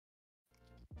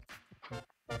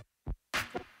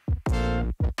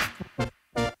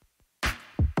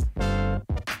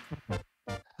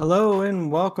Hello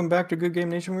and welcome back to Good Game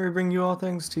Nation, where we bring you all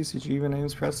things TCG. My name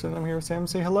is Preston. I'm here with Sam.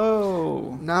 Say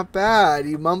hello. Not bad.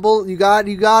 You mumble. You got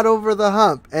over the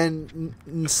hump. And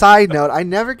side note, I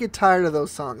never get tired of those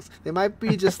songs. They might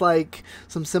be just like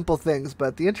some simple things,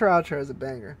 but the intro outro is a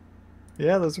banger.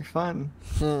 Yeah, those are fun.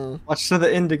 Hmm. Watch to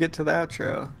the end to get to the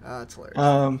outro. That's hilarious.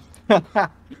 Um,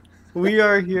 we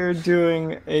are here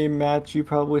doing a match. You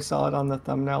probably saw it on the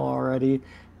thumbnail already.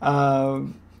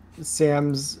 Um,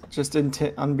 Sam's just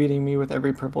intent on beating me with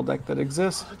every purple deck that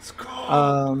exists. Let's go.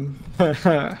 Um,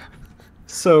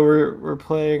 so we're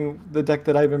playing the deck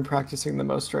that I've been practicing the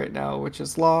most right now, which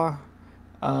is Law.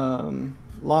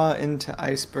 Law into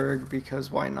Iceberg because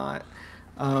why not?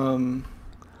 Um,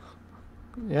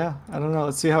 yeah, I don't know.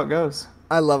 Let's see how it goes.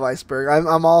 I love Iceberg.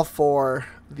 I'm all for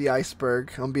the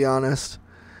Iceberg. I'll be honest.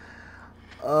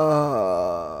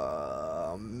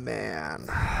 Oh man.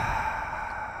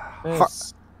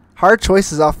 Yes. Hard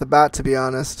choices off the bat, to be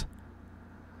honest.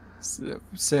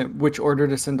 Which order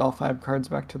to send all five cards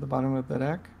back to the bottom of the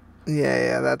deck?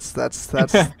 Yeah.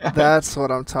 That's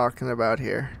what I'm talking about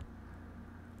here.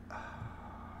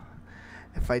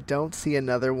 If I don't see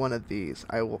another one of these,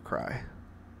 I will cry.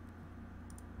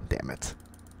 Damn it.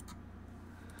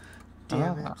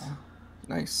 Damn it.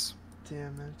 Nice.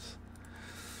 Damn it.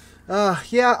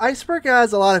 Yeah, Iceberg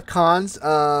has a lot of cons.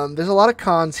 There's a lot of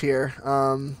cons here.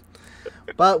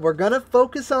 But we're gonna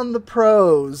focus on the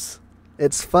pros.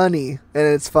 It's funny and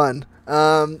it's fun.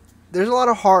 There's a lot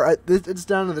of hard. It's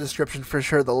down in the description for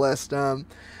sure. The list. There's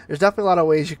definitely a lot of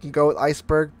ways you can go with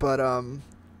Iceberg, but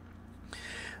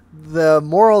the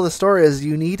moral of the story is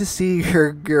you need to see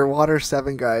your Water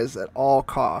 7 guys at all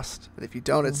cost. And if you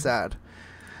don't, it's sad.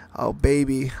 Oh,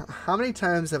 baby. How many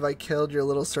times have I killed your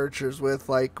little searchers with,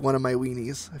 like, one of my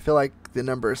weenies? I feel like the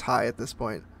number is high at this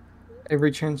point.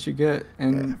 Every chance you get,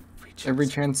 and every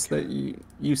chance that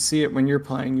you see it when you're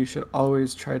playing, you should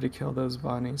always try to kill those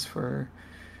Bonnies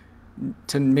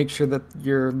to make sure that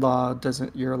your law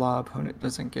opponent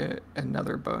doesn't get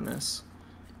another bonus.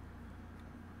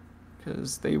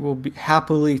 Because they will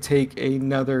happily take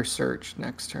another search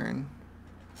next turn.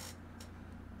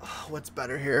 What's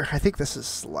better here? I think this is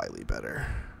slightly better.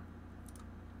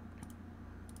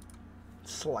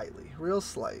 Slightly. Real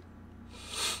slight.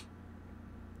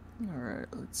 Alright,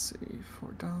 let's see.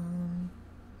 4 down.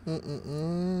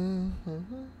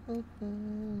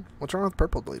 What's wrong with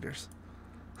purple bleeders?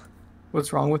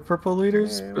 What's wrong with purple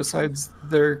leaders Yeah, besides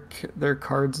their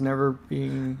cards never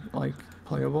being like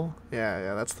playable?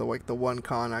 Yeah, that's the one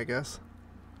con, I guess.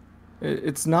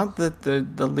 It's not that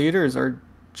the leaders are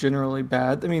generally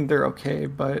bad. I mean, they're okay,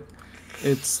 but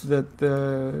it's that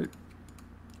the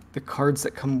cards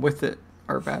that come with it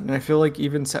are bad. And I feel like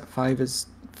even set 5 is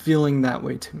feeling that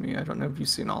way to me. I don't know if you've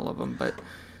seen all of them, but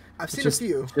I've seen a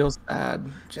few. Feels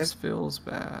bad. Feels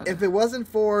bad. If it wasn't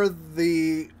for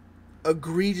the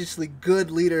egregiously good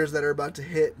leaders that are about to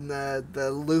hit in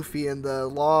the Luffy and the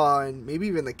Law and maybe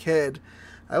even the Kid,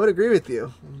 I would agree with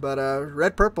you. But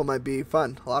red purple might be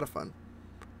fun, a lot of fun.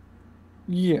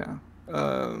 Yeah.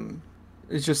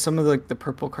 It's just some of the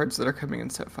purple cards that are coming in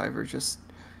set 5 are just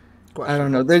I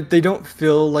don't know. They don't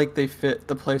feel like they fit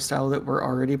the playstyle that we're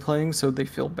already playing, so they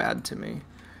feel bad to me.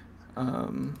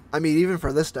 I mean, even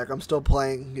for this deck, I'm still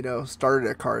playing, starter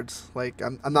deck cards. Like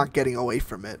I'm not getting away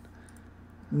from it.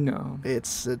 No.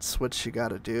 It's what you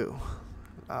gotta do.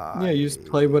 Yeah, you just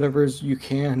play whatever you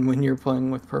can when you're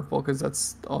playing with purple, because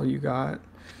that's all you got.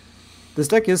 This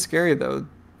deck is scary, though.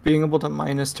 Being able to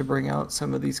minus to bring out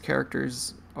some of these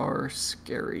characters are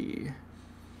scary.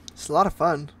 It's a lot of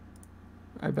fun.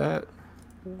 I bet.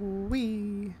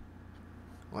 Wee.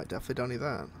 Well, I definitely don't need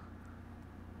that.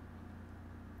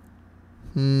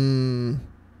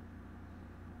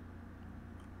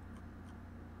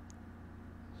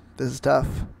 This is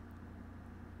tough.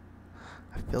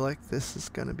 I feel like this is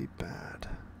gonna be bad.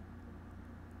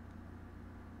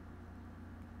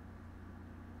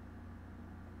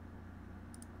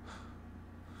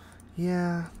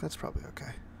 Yeah, that's probably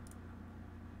okay.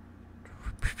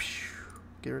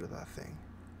 Get rid of that thing.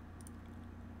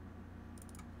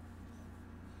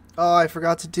 Oh, I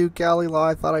forgot to do Galley Law.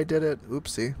 I thought I did it.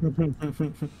 Oopsie.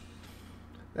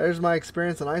 There's my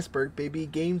experience on Iceberg, baby.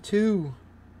 Game 2.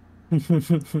 6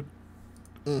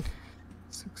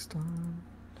 down.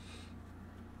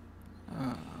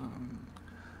 I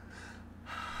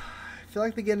feel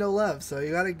like they get no love, so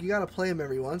you gotta play them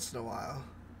every once in a while.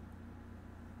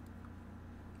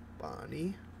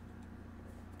 Bonnie.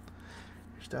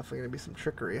 There's definitely gonna be some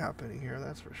trickery happening here,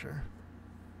 that's for sure.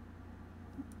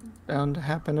 Bound to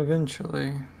happen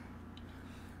eventually.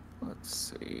 Let's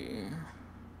see.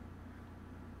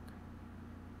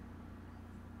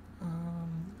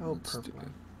 Oh, let's purple.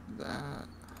 do that.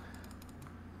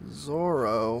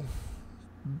 Zoro.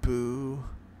 Boo.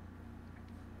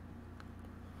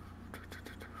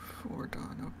 4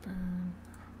 Dawn open.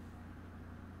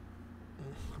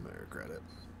 I'm gonna regret it.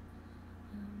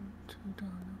 And 2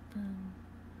 Dawn open.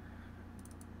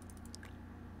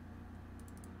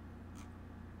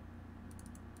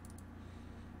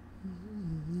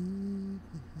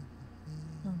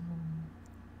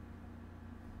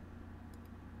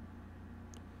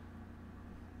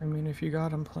 I mean, if you got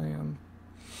them, play them.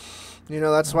 You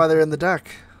know, that's why they're in the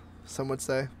deck, some would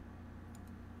say.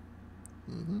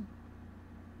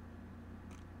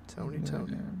 Tony.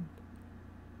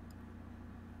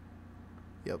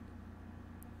 Yep.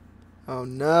 Oh,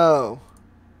 no.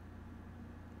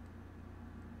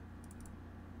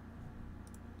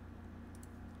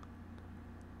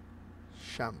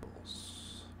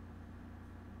 Shambles.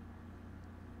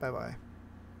 Bye-bye.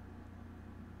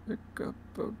 Pick up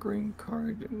a green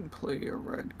card and play a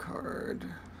red card.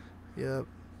 Yep.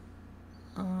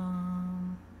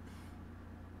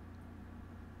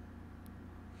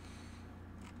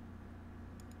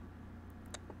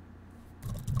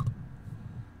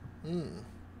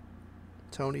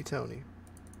 Tony. Tony.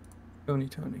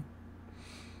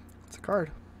 It's a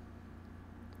card.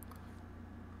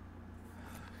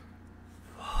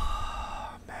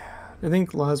 I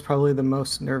think Law is probably the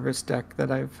most nervous deck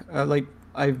that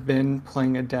I've been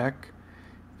playing a deck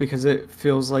because it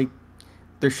feels like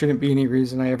there shouldn't be any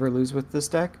reason I ever lose with this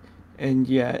deck, and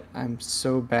yet I'm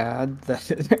so bad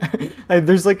that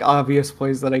there's like obvious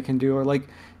plays that I can do, or like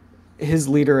his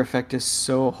leader effect is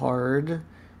so hard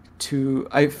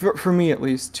for me at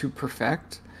least to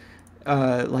perfect.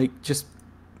 Like just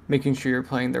making sure you're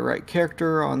playing the right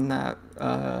character on that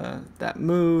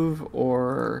move,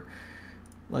 or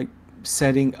like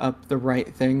setting up the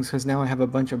right things, because now I have a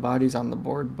bunch of bodies on the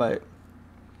board, but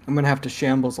I'm gonna have to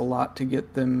shambles a lot to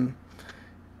get them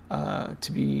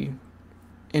to be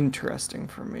interesting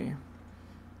for me.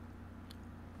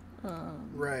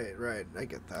 Right. I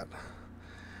get that.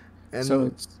 And so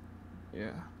it's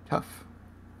tough.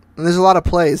 And there's a lot of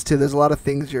plays too. There's a lot of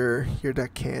things your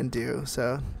deck can do.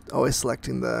 So always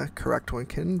selecting the correct one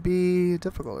can be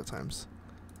difficult at times.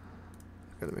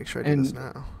 Gotta make sure I do this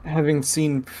now. Having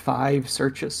seen 5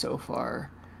 searches so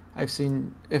far, I've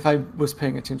seen, if I was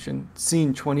paying attention,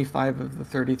 seen 25 of the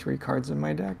 33 cards in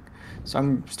my deck. So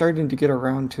I'm starting to get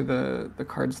around to the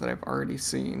cards that I've already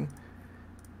seen.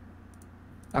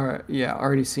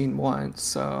 Already seen once.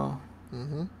 So.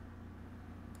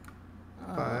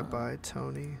 Bye,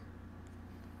 Tony.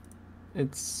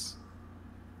 It's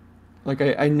like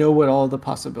I know what all the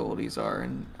possibilities are,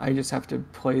 and I just have to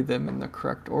play them in the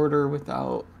correct order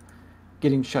without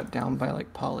getting shut down by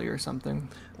like Polly or something.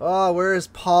 Oh, where is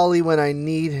Polly when I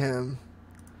need him?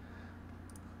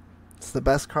 It's the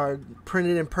best card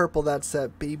printed in purple that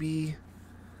set, baby.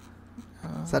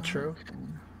 Is that true?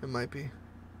 It might be.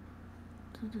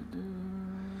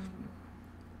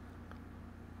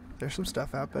 There's some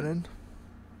stuff happening.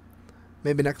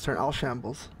 Maybe next turn I'll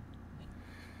shambles.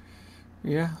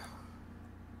 Yeah.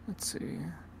 Let's see.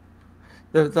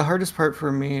 The hardest part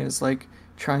for me is like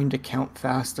trying to count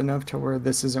fast enough to where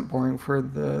this isn't boring for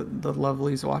the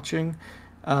lovelies watching,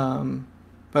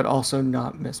 but also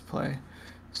not misplay.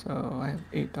 So I have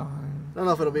 8 Dawn. I don't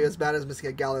know if it'll be as bad as missing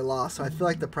a Galley Lost, so I feel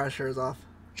like the pressure is off.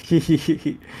 1,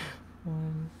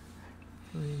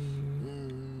 3,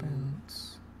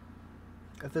 bounce.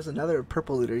 If there's another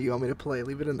purple looter you want me to play,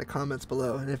 leave it in the comments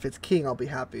below. And if it's king, I'll be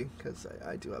happy, because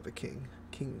I do have a king.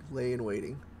 King lay in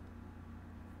waiting.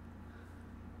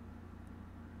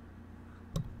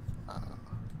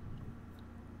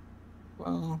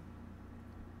 Well,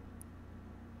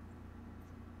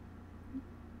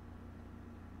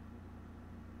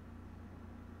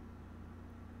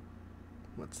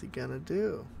 what's he gonna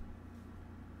do?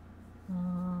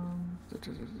 1,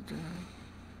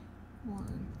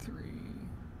 3.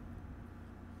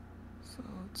 So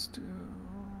let's do.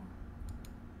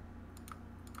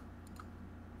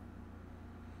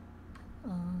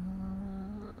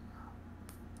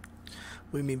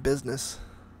 We mean business.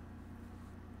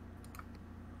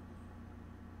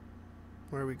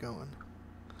 Where are we going?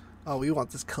 Oh, we want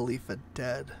this Khalifa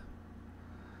dead.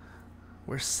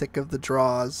 We're sick of the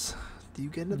draws. Do you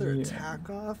get another attack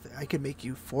off? I could make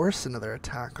you force another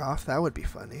attack off. That would be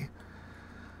funny.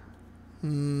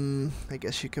 I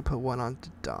guess you could put one on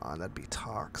Dawn. That'd be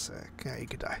toxic. Yeah, you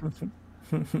could die.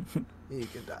 You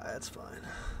can die. That's fine.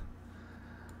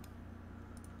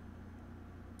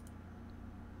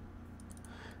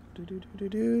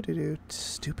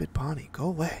 Stupid Bonnie, go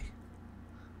away.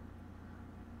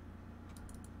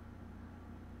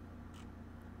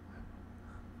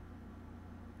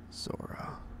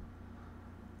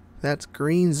 That's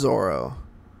green Zoro.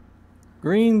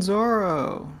 Green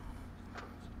Zoro.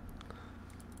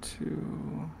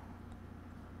 To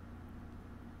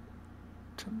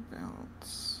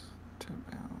bounce.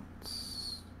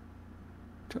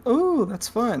 Oh, that's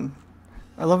fun.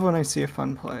 I love when I see a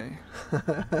fun play.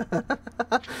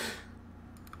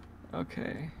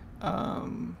 Okay.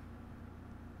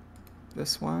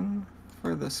 This one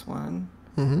for this one.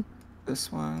 Mm-hmm.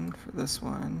 This one for this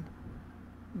one.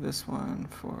 This one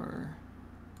for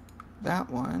that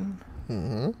one.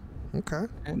 Mm-hmm. Okay.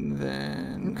 And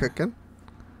then I'm cooking.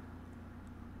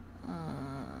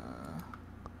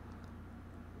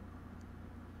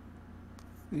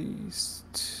 These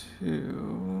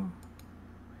two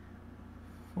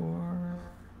for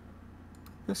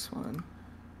this one.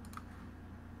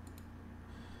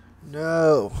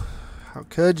 No. How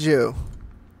could you?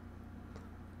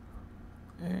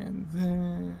 And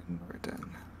then we're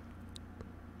done.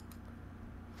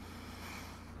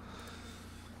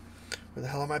 Where the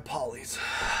hell are my polys?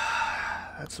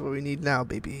 That's what we need now,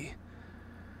 baby.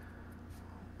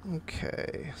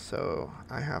 Okay, so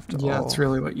I have to. Yeah, that's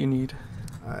really what you need.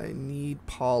 I need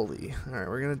poly. Alright,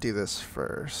 we're gonna do this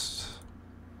first.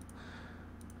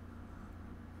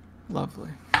 Lovely.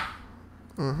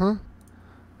 Mm-hmm.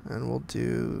 And we'll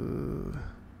do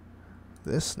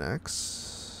this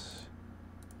next.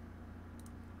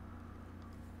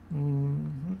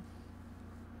 Mm-hmm.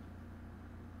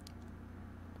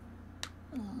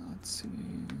 Let's see.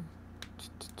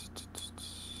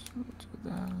 We'll do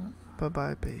that.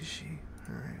 Bye-bye, Beiji.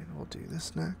 Alright, we'll do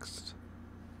this next.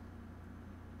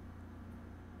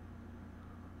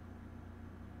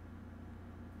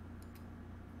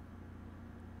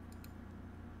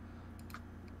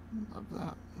 Love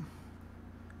that.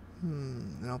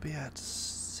 And I'll be at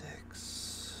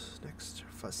 6 next,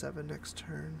 7 next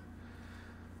turn.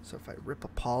 So if I rip a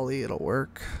poly, it'll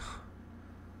work.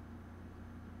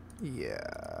 Yeah.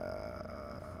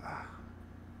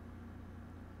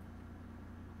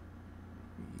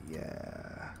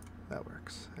 Yeah, that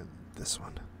works. And this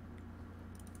one.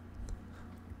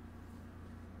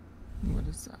 What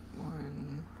is that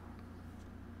one?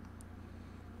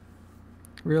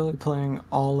 Really playing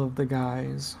all of the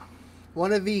guys.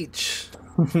 One of each.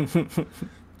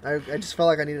 I just felt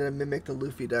like I needed to mimic the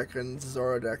Luffy deck and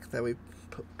Zoro deck that we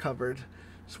covered.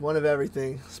 Just one of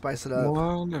everything. Spice it up.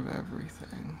 One of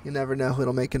everything. You never know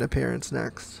who'll make an appearance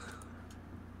next.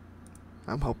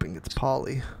 I'm hoping it's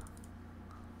Polly.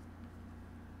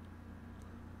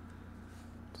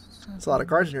 It's a lot of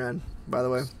cards in your hand, by the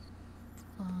way.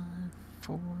 5,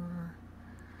 4,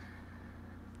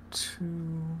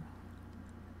 2.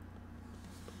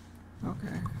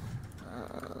 Okay.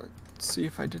 Let's see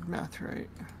if I did math right.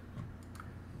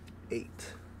 8.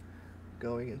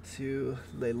 Going into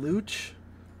Lelouch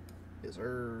is I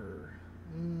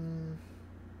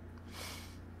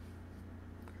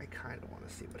kind of want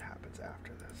to see what happens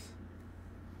after this.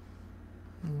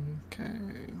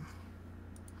 Okay.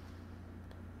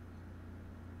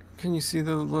 Can you see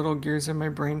the little gears in my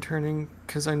brain turning?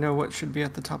 Because I know what should be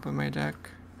at the top of my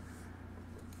deck.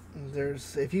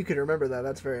 If you could remember that,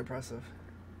 that's very impressive.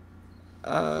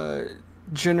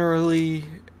 Generally,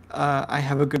 I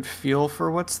have a good feel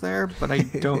for what's there, but I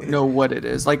don't know what it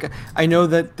is. Like, I know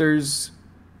that there's,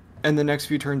 in the next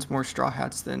few turns, more Straw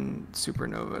Hats than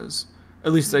Supernovas.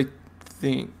 At least I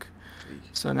think.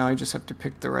 So now I just have to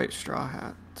pick the right Straw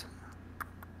Hat.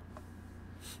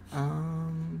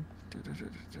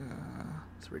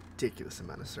 It's a ridiculous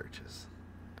amount of searches.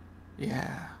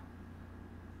 Yeah.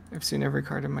 I've seen every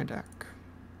card in my deck.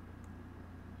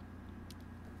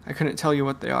 I couldn't tell you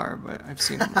what they are, but I've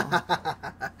seen them all.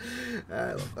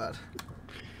 I love that.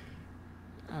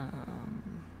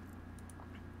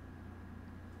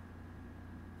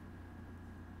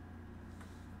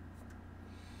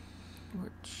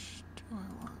 Which do I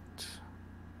want?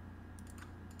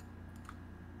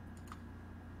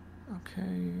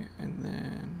 Okay, and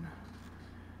then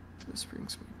this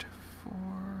brings me to 4.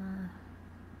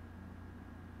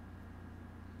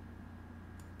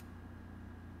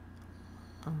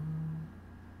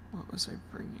 What was I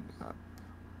bringing up?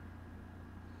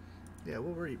 Yeah,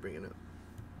 what were you bringing up?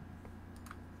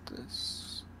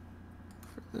 This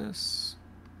for this.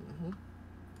 Mm-hmm.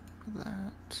 For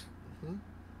that. Mm-hmm.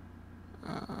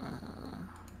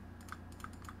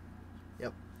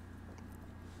 Yep.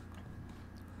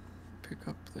 Pick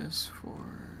up this for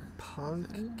Punk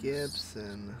this.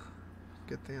 Gibson.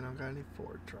 Good thing I don't got any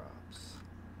 4 drops.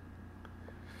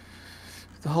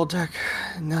 The whole deck,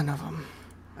 none of them.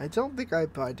 I don't think I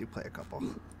do play a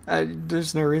couple.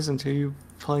 There's no reason to. You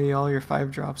play all your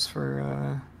 5 drops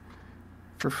for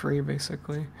free,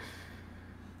 basically.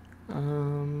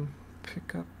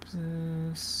 Pick up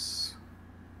this.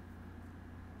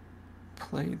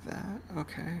 Play that.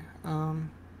 Okay.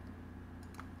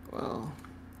 Well.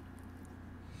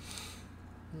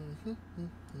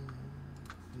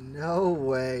 No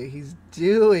way. He's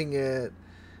doing it.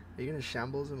 Are you going to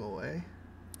shambles him away?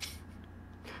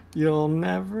 You'll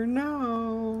never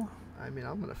know. I mean,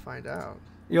 I'm going to find out.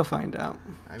 You'll find out.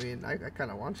 I mean, I kind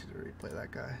of want you to replay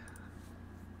that guy.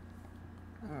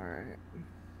 Alright.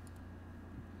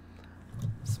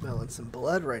 Smelling some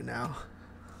blood right now.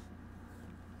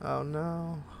 Oh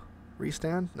no.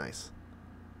 Restand? Nice.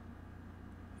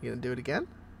 You gonna do it again?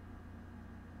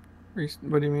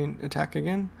 What do you mean? Attack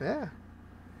again? Yeah.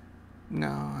 No,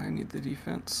 I need the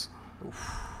defense.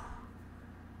 Oof.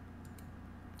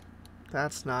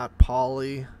 That's not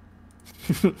Polly.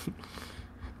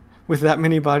 With that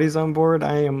many bodies on board,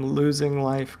 I am losing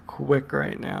life quick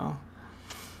right now.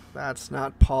 That's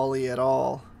not Polly at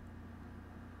all.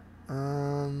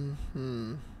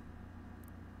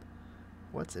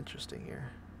 What's interesting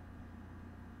here?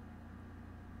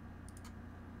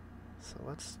 So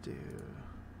let's do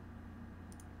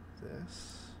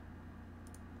this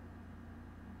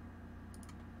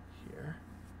here.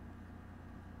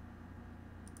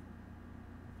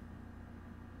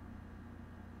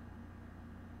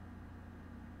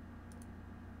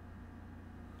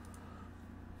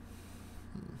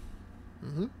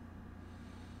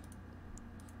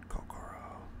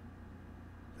 Kokoro.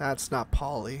 That's not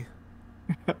Polly.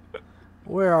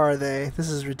 Where are they? This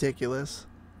is ridiculous.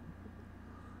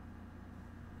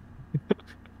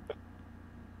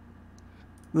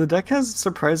 The deck has a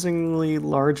surprisingly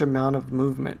large amount of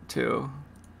movement too,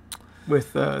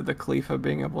 with the Khalifa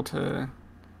being able to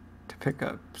pick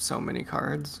up so many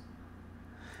cards.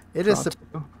 It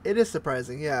is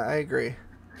surprising. Yeah, I agree.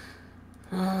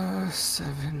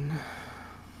 7.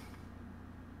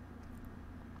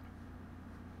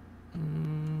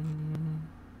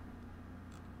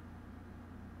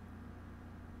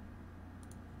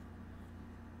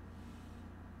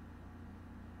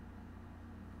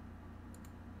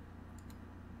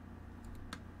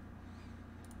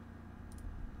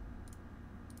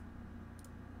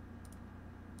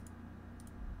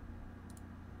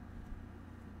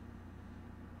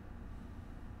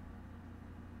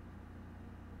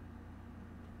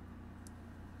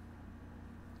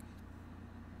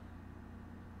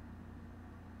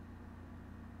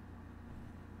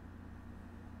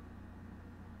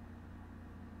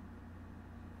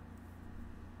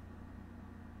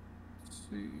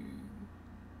 See.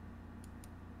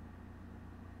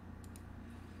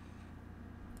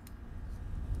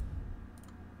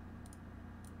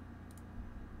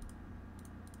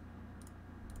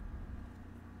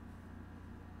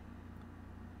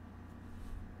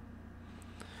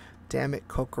 Damn it,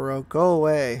 Kokoro, go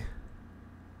away.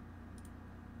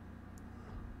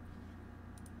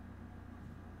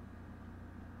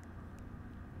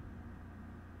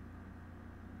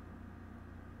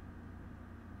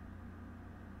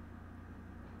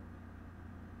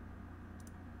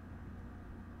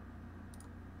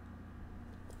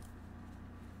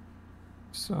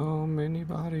 So many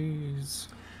bodies.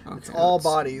 Okay, it's all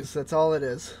bodies. That's all it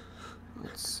is.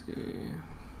 Let's see.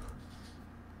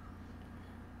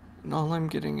 And all I'm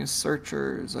getting is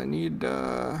searchers. I need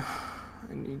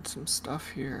some stuff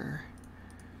here.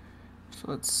 So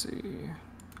let's see.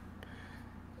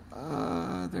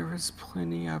 There was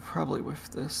plenty. I probably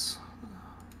whiffed this.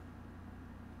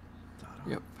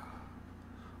 Yep.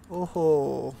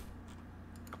 Oh.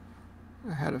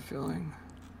 I had a feeling.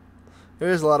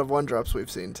 There's a lot of 1-drops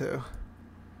we've seen too.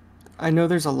 I know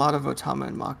there's a lot of Otama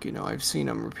and Makino. I've seen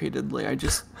them repeatedly.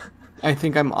 I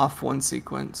think I'm off one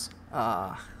sequence.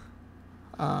 Ah.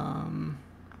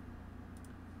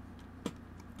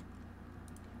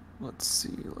 Let's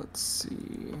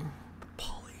see.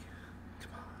 Polly.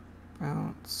 Come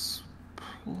on. Bounce.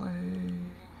 Play.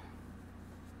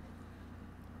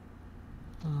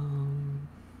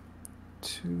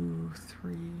 2,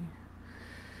 3,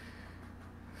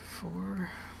 4.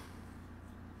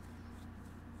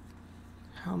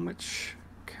 How much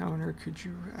counter could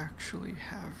you actually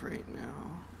have right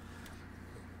now?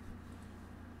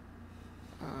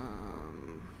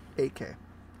 8K.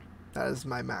 That is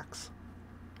my max.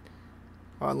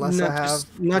 Or unless I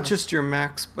have... Not just your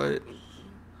max, but...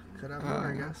 Could have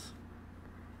more, I guess.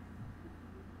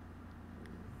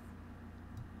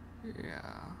 Yeah.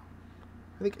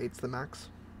 I think 8's the max.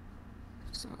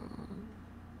 So...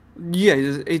 Yeah,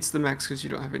 8's the max because you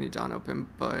don't have any Dawn open,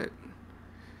 but...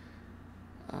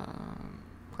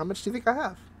 How much do you think I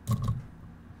have?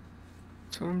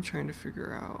 That's what I'm trying to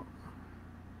figure out.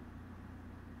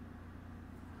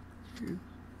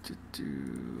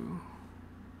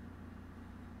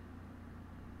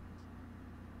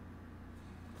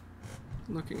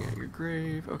 Looking at your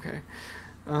grave. Okay.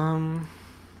 2,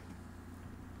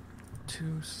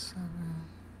 7,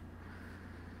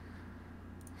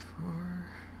 4.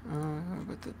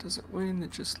 But that doesn't win.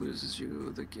 It just loses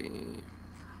you the game.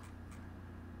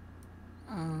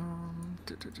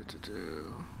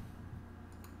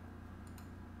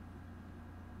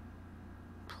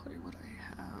 Play what I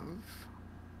have.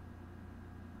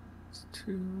 It's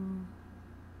 2,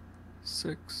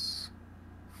 6,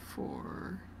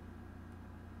 4.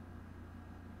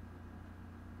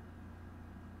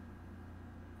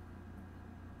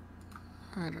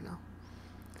 I don't know.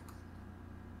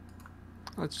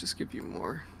 Let's just give you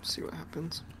more. See what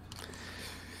happens.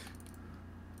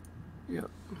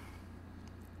 Yep.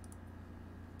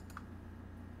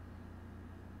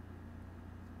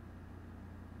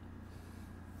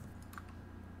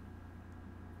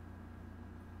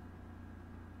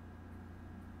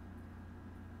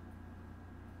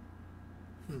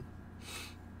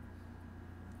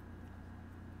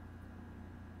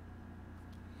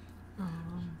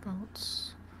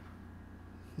 Bounce.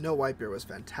 No Whitebeard was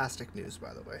fantastic news,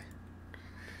 by the way.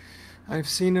 I've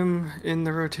seen him in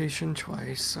the rotation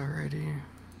twice already.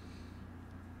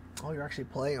 Oh, you're actually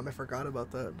playing him. I forgot about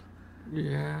that.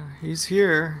 Yeah, he's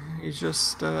here. He's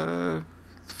just 10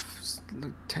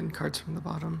 cards from the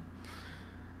bottom.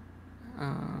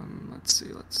 Let's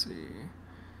see.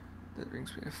 That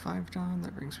brings me to 5 Dawn.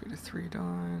 That brings me to 3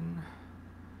 Dawn.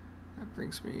 That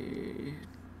brings me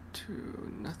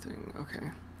to nothing. Okay.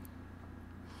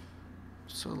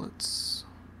 So let's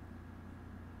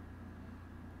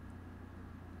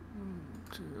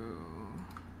do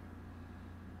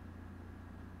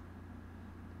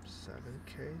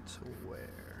 7K to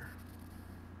where?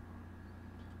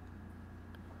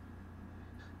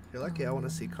 You're lucky I want to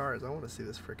see cards. I want to see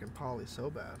this freaking Poly so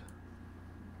bad.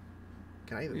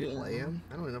 Can I even play him?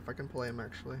 I don't even know if I can play him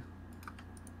actually.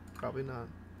 Probably not.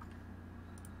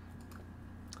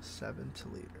 7 to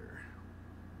leader.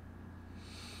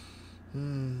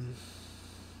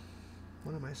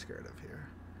 What am I scared of here?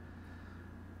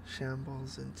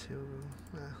 Shambles into...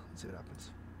 let's see what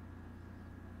happens.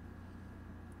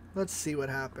 Let's see what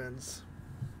happens.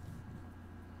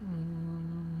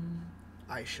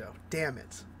 Ice show. Damn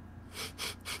it.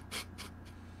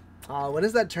 When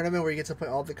is that tournament where you get to play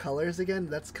all the colors again?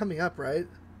 That's coming up, right?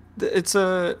 It's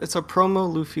a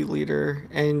promo Luffy leader,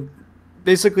 and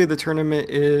basically the tournament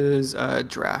is a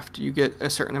draft. You get a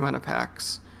certain amount of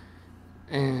packs,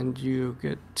 and you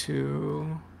get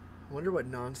to I wonder what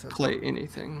nonsense. Play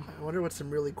anything. I wonder what some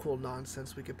really cool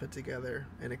nonsense we could put together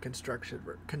in a constructed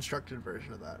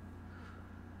version of that.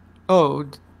 Oh,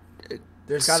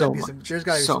 there's got to so be much. some. There's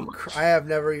got to be So some. much. I have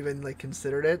never even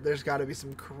considered it. There's got to be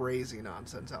some crazy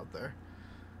nonsense out there.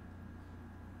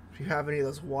 If you have any of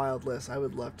those wild lists, I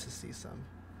would love to see some.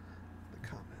 In the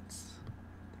comments.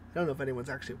 I don't know if anyone's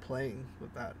actually playing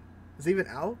with that. Is it even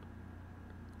out?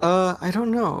 I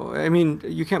don't know. I mean,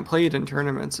 you can't play it in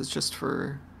tournaments. It's just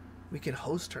for... We can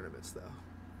host tournaments, though.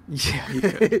 Yeah, you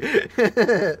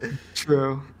could.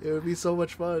 True. It would be so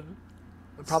much fun.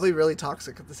 Probably really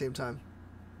toxic at the same time.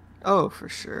 Oh, for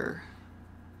sure.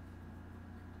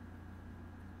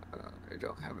 I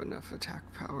don't have enough attack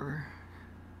power.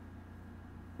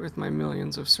 With my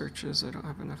millions of searches, I don't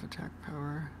have enough attack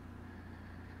power.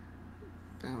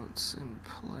 Bounce and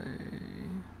play.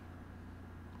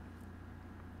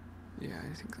 Yeah,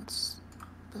 I think that's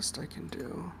the best I can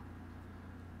do.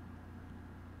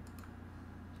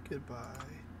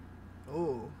 Goodbye.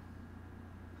 Oh.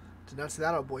 Did not see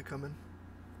that old boy coming.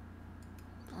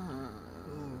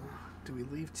 Ooh. Do we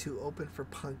leave 2 open for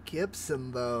Punk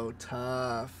Gibson, though?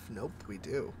 Tough. Nope, we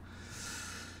do.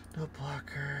 No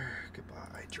blocker.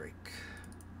 Goodbye, Drake.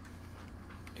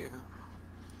 Yeah.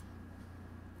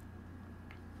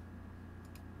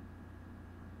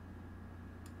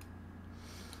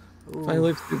 Ooh. If I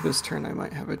live through this turn, I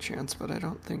might have a chance, but I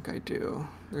don't think I do.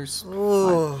 There's 5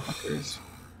 blockers.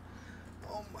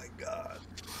 Oh my god.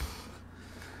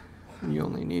 You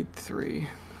only need 3.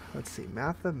 Let's see.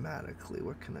 Mathematically,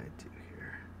 what can I do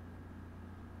here?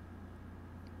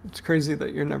 It's crazy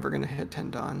that you're never going to hit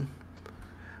 10 Dawn.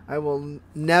 I will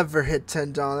never hit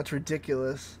 10 Dawn. That's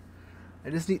ridiculous. I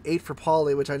just need 8 for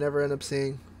Polly, which I never end up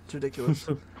seeing. It's ridiculous.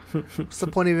 What's the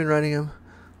point of even running him?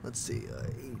 Let's see.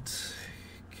 8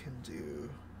 can do...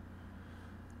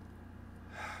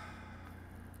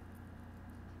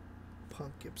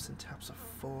 Punk Gibson taps a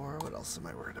 4. What else am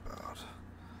I worried about?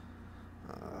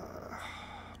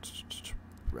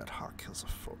 Red Hawk kills a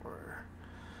 4.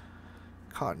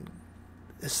 Cotton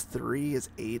This 3 is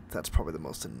 8. That's probably the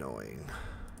most annoying.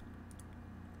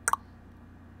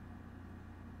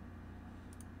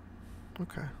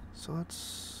 Okay, so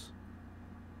let's...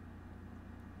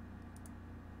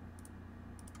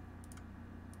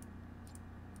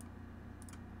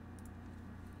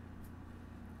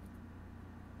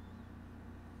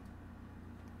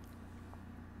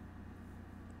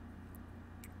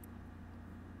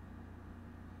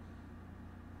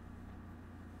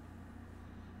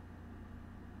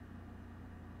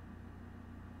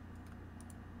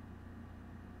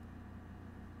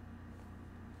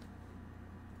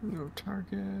 No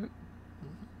target.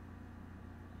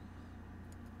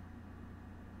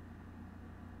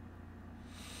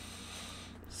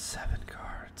 7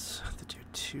 cards. Have to do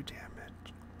 2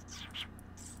 damage.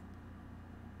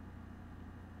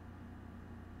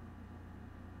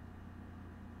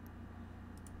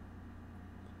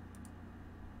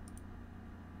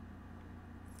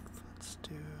 Let's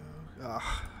do...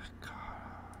 Oh, God.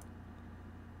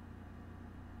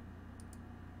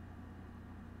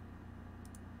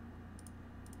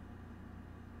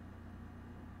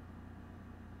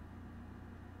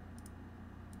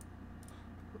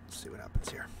 Let's see what happens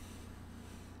here.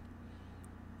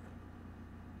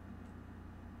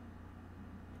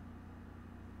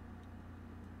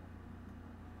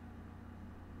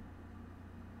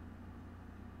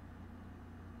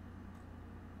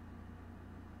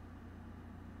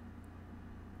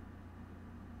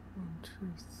 One, two,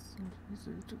 three,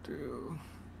 easy to do.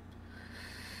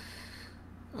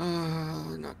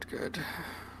 Not good.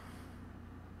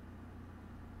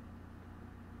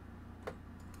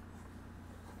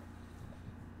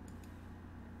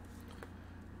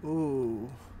 Ooh.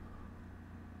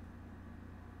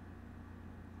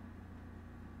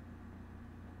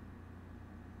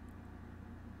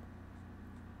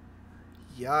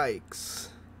 Yikes.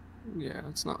 Yeah,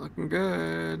 it's not looking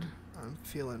good. I'm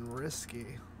feeling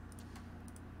risky.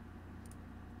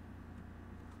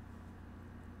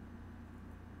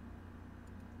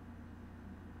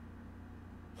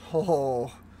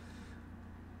 Oh.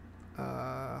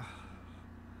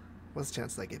 What's the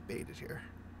chance that I get baited here?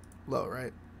 Low,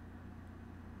 right?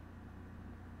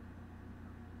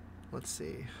 Let's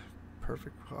see.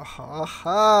 Perfect.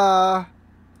 Aha!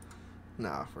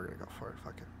 No, we're gonna go for it.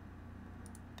 Fuck it.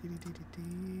 Dee dee dee dee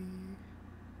dee.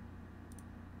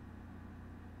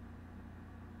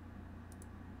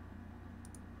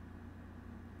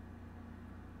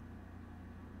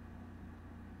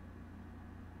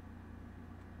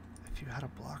 If you had a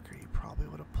blocker, you probably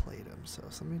would have played him. So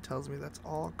something tells me that's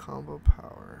all combo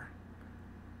power.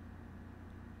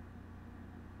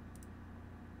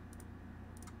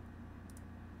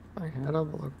 If I had a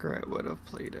blocker, I would have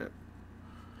played it.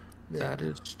 Yeah. That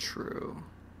is true.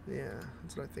 Yeah,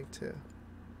 that's what I think too.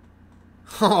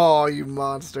 Oh, you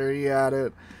monster! You had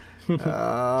it.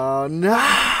 Oh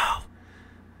no!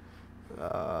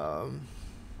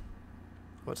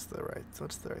 What's the right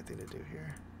thing to do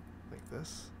here? Like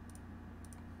this?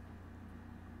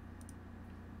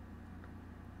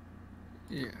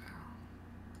 Yeah.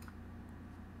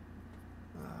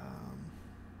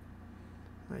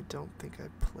 I don't think I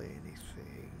play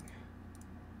anything.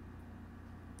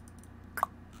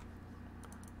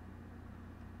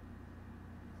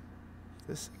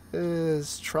 This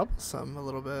is troublesome a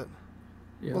little bit.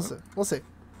 Yeah. We'll see. We'll see.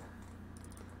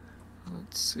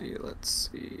 Let's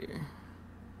see.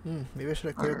 Maybe I should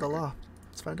have cleared the law.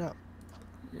 Let's find out.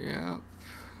 Yeah.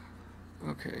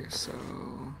 Okay, so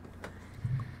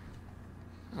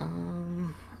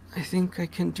I think I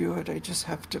can do it. I just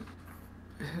have to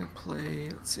play,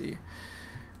 let's see. It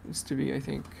needs to be, I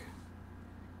think,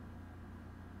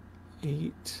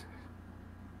 8,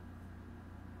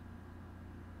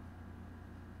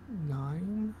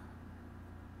 9.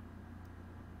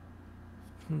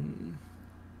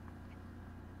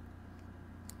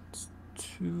 It's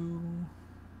 2,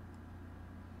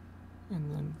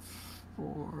 and then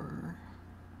 4,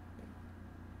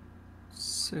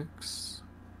 6.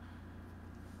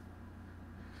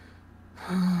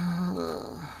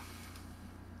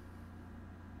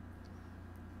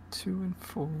 2 and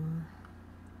 4.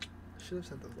 I should have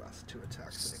sent those last 2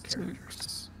 attacks in the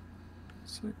characters.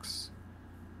 6,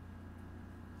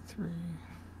 3,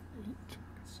 8.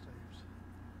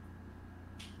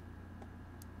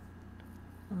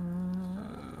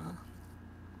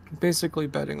 Basically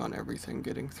betting on everything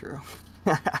getting through.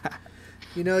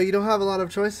 You know, you don't have a lot of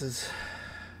choices.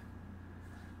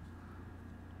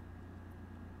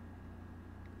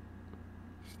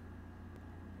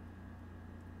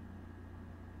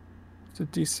 It's a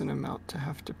decent amount to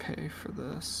have to pay for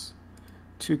this.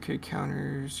 2K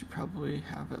counters, you probably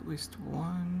have at least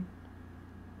one.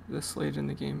 this late in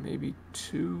the game. Maybe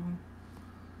 2.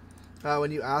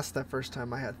 When you asked that first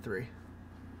time, I had 3.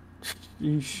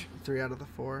 Yeesh. 3 out of the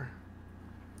 4.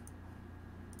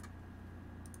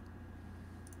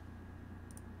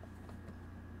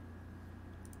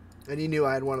 And you knew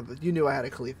I had you knew I had a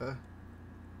Khalifa.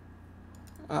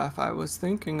 If I was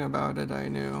thinking about it, I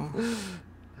knew.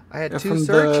 I had 2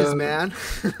 searches, man.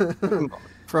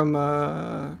 from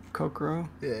Kokoro.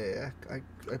 Yeah. I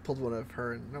pulled one of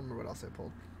her, and I don't remember what else I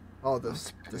pulled. Oh,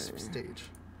 this stage.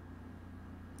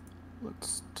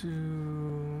 Let's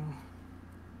do.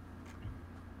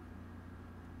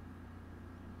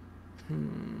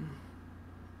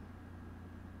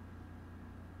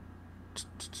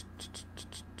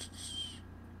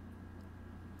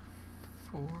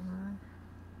 Four.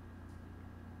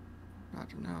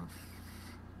 Not enough.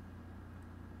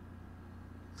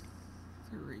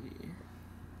 3.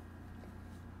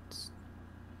 It's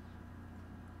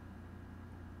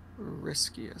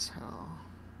risky as hell.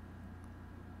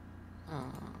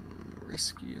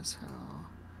 Risky as hell.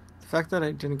 The fact that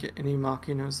I didn't get any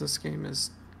Makinos this game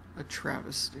is a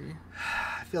travesty.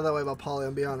 I feel that way about Polly,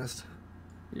 I'll be honest.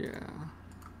 Yeah.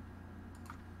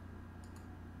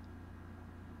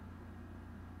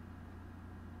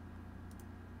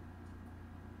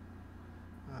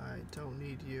 I don't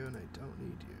need you, and I don't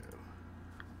need you.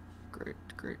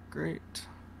 Great.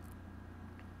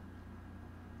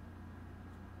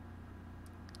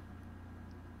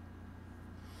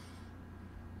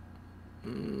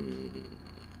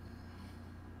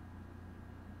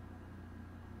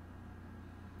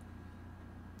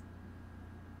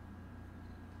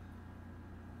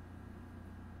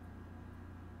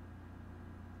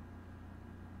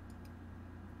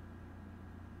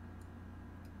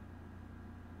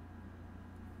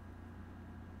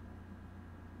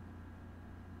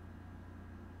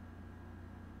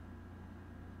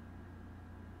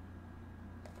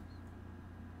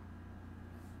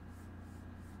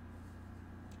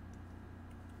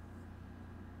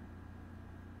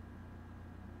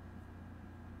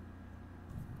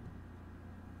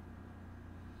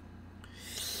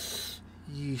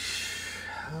 Yeesh.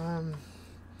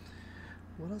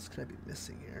 What else could I be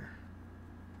missing here?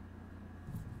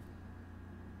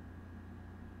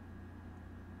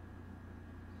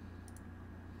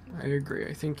 I agree.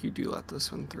 I think you do let this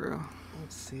one through.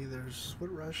 Let's see. There's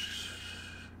what rush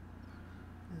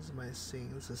is my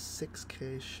seeing? This is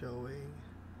 6K showing.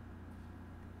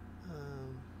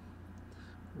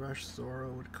 Rush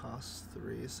Zoro would cost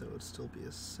 3, so it would still be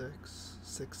a 6.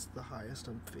 6 the highest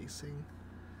I'm facing.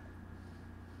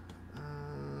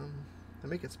 I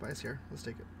make it spicier. Let's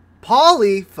take it.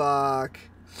 Polly, fuck.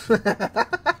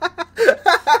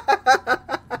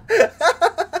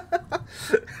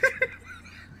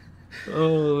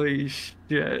 Holy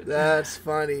shit. That's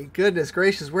funny. Goodness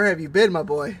gracious, where have you been, my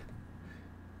boy?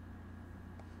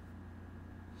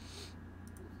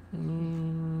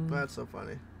 That's so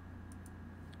funny.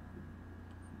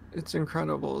 It's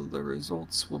incredible. The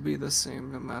results will be the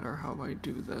same no matter how I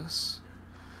do this.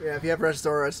 Yeah, if you have Rush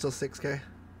Zoro, it's still 6K.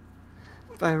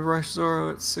 If I have Rush Zoro,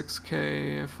 it's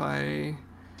 6K. If I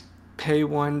pay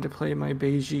 1 to play my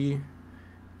Beiji,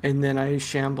 and then I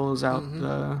shambles out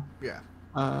the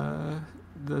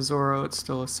Zoro, it's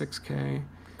still a 6K.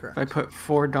 Correct. If I put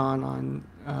 4 Dawn on,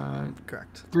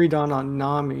 correct. 3 Dawn on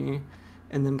Nami,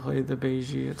 and then play the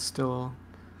Beiji, it's still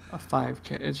a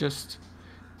 5K. It's just,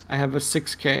 I have a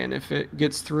 6K, and if it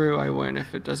gets through, I win.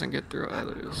 If it doesn't get through, I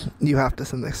lose. You have to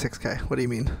send the 6K. What do you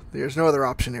mean? There's no other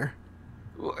option here.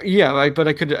 Yeah, but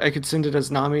I could send it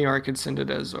as Nami, or I could send it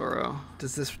as Zoro.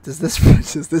 Does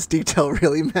this detail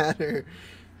really matter?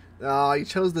 Oh, you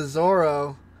chose the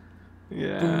Zoro.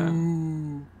 Yeah.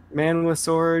 Ooh. Man with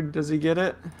sword, does he get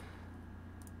it?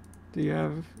 Do you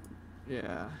have?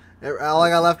 Yeah. All I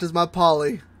got left is my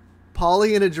Polly.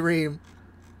 Polly in a dream.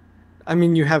 I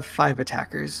mean, you have 5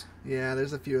 attackers. Yeah,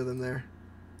 there's a few of them there.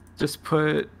 Just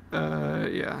put,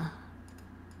 yeah.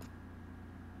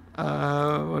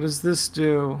 What does this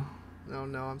do? Oh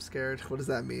no, I'm scared. What does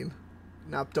that mean?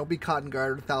 Now, don't be caught in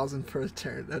guard 1,000 for a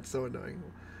turn. That's so annoying.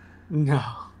 No.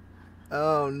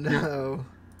 Oh no.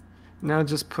 Now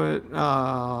just put,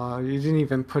 oh, you didn't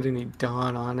even put any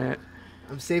Dawn on it.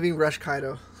 I'm saving Rush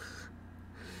Kaido.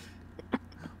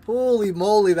 Holy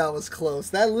moly, that was close.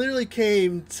 That literally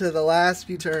came to the last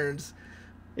few turns.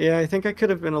 Yeah, I think I could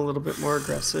have been a little bit more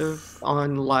aggressive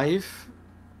on life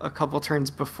a couple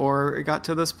turns before it got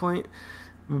to this point,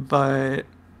 but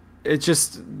it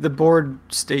just, the board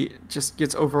state just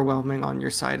gets overwhelming on your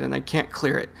side, and I can't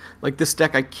clear it. Like this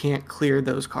deck, I can't clear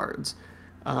those cards.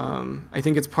 I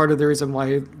think it's part of the reason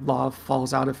why Law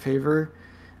falls out of favor.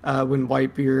 when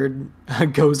Whitebeard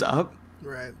goes up,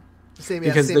 Right. Same, yeah,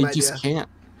 because same they idea. just can't.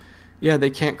 Yeah,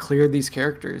 they can't clear these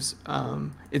characters.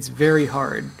 It's very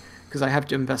hard because I have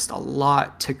to invest a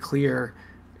lot to clear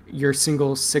your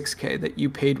single 6K that you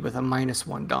paid with a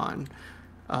 -1 Dawn.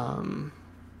 Um,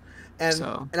 And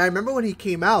so. and I remember when he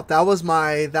came out, that was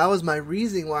my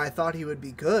reasoning why I thought he would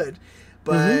be good.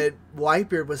 Hmm. But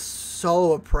Whitebeard was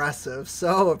so oppressive,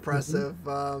 so Hmm. oppressive.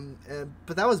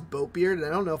 But that was Boatbeard, and I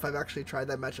don't know if I've actually tried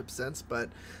that matchup since. But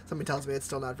somebody tells me it's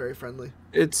still not very friendly.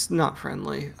 It's not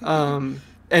friendly.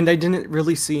 And I didn't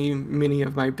really see many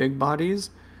of my big bodies.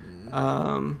 Mm,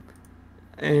 Um,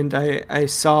 and I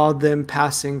saw them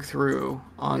passing through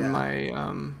on yeah, my.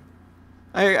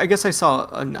 I guess I saw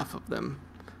enough of them.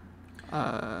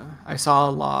 I saw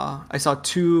a law. I saw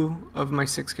two of my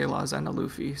 6K laws and a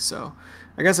Luffy. So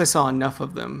I guess I saw enough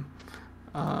of them.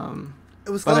 Um, it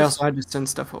was but I close. also had to send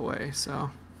stuff away.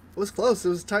 So. It was close. It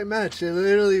was a tight match. It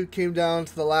literally came down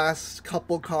to the last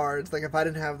couple cards. Like if I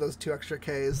didn't have those 2 extra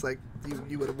Ks, like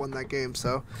you would have won that game.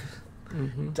 So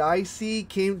Hmm. dicey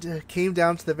came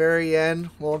down to the very end.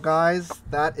 Well, guys,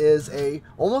 that is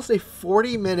almost a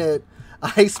 40-minute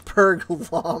Iceberg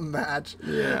Law match.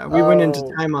 Yeah, we went into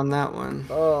Oh, time on that one.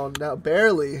 oh no,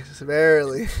 barely,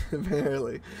 barely,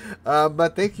 barely.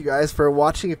 But thank you guys for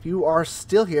watching. If you are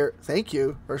still here, thank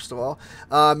you first of all.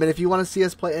 And if you want to see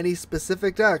us play any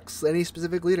specific decks, any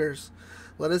specific leaders,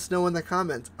 let us know in the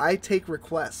comments. I take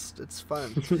requests. It's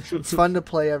fun. It's fun to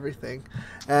play everything.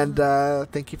 And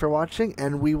thank you for watching,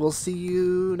 and we will see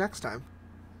you next time.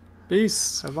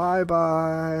 Peace. Bye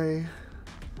bye.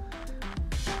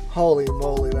 Holy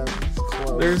moly, that was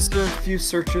close. There's a few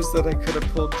searches that I could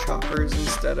have pulled choppers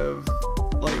instead of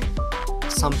like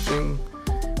something,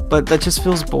 but that just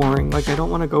feels boring. Like I don't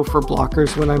want to go for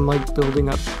blockers when I'm like building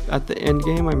up at the end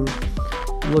game. I'm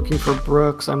looking for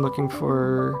Brooks. I'm looking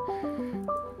for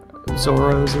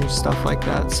Zoros and stuff like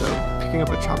that. So picking up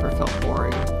a chopper felt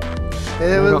boring.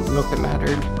 It I was don't know if it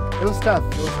mattered. it was tough.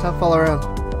 It was tough all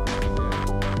around.